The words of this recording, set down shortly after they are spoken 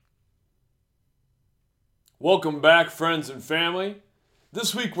Welcome back, friends and family.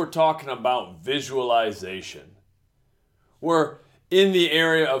 This week we're talking about visualization. We're in the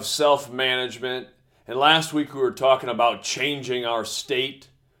area of self-management, and last week we were talking about changing our state,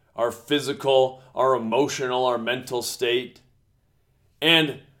 our physical, our emotional, our mental state.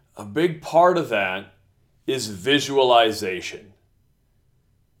 And a big part of that is visualization.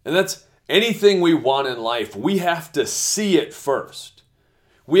 And that's anything we want in life. We have to see it first.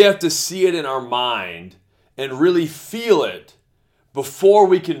 We have to see it in our mind and really feel it before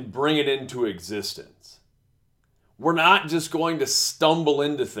we can bring it into existence. We're not just going to stumble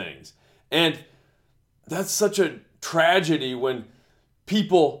into things. And that's such a tragedy when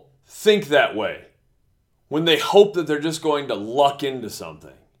people think that way, when they hope that they're just going to luck into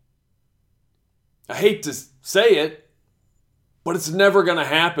something. I hate to say it, but it's never going to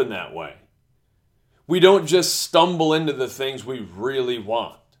happen that way. We don't just stumble into the things we really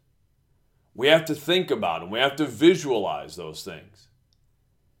want. We have to think about them. We have to visualize those things.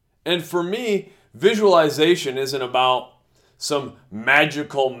 And for me, visualization isn't about some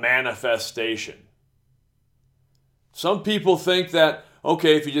magical manifestation. Some people think that,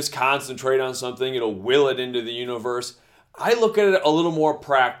 okay, if you just concentrate on something, it'll will it into the universe. I look at it a little more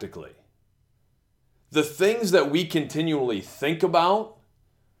practically. The things that we continually think about,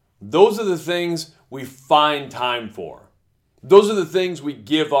 those are the things we find time for. Those are the things we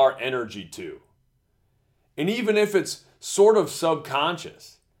give our energy to. And even if it's sort of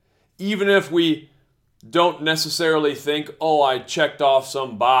subconscious, even if we don't necessarily think, oh, I checked off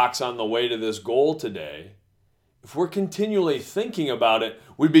some box on the way to this goal today, if we're continually thinking about it,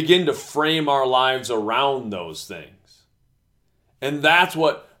 we begin to frame our lives around those things. And that's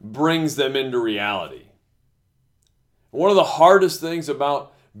what brings them into reality. One of the hardest things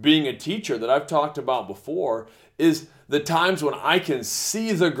about being a teacher that I've talked about before is the times when I can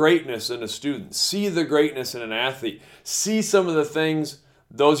see the greatness in a student, see the greatness in an athlete, see some of the things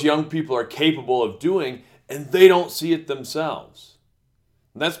those young people are capable of doing, and they don't see it themselves.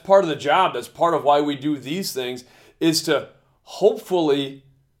 And that's part of the job. That's part of why we do these things, is to hopefully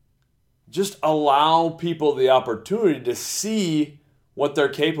just allow people the opportunity to see what they're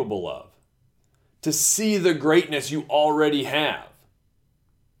capable of, to see the greatness you already have.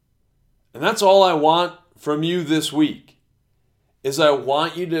 And that's all I want from you this week, is I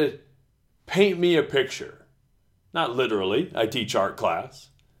want you to paint me a picture. Not literally, I teach art class.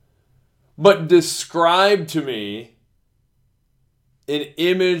 But describe to me an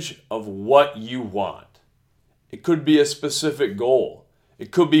image of what you want. It could be a specific goal.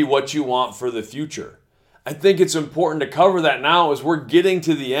 It could be what you want for the future. I think it's important to cover that now as we're getting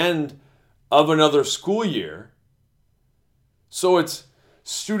to the end of another school year. So it's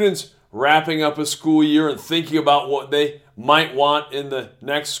students wrapping up a school year and thinking about what they might want in the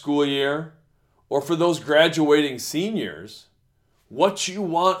next school year. Or for those graduating seniors, what you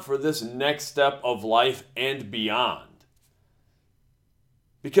want for this next step of life and beyond.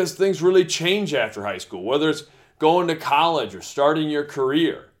 Because things really change after high school, whether it's going to college or starting your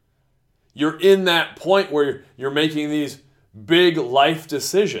career. You're in that point where you're making these big life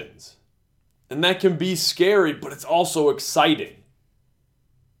decisions. And that can be scary, but it's also exciting.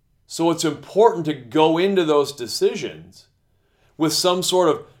 So it's important to go into those decisions with some sort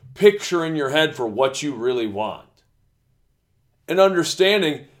of picture in your head for what you really want. And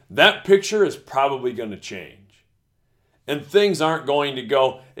understanding that picture is probably going to change. And things aren't going to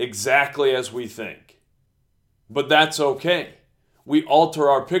go exactly as we think. But that's okay. We alter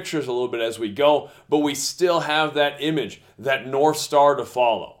our pictures a little bit as we go, but we still have that image, that North Star to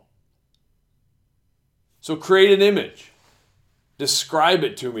follow. So create an image. Describe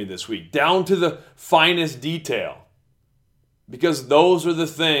it to me this week, down to the finest detail. Because those are the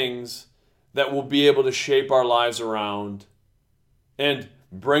things that will be able to shape our lives around and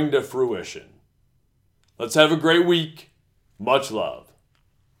bring to fruition. Let's have a great week. Much love.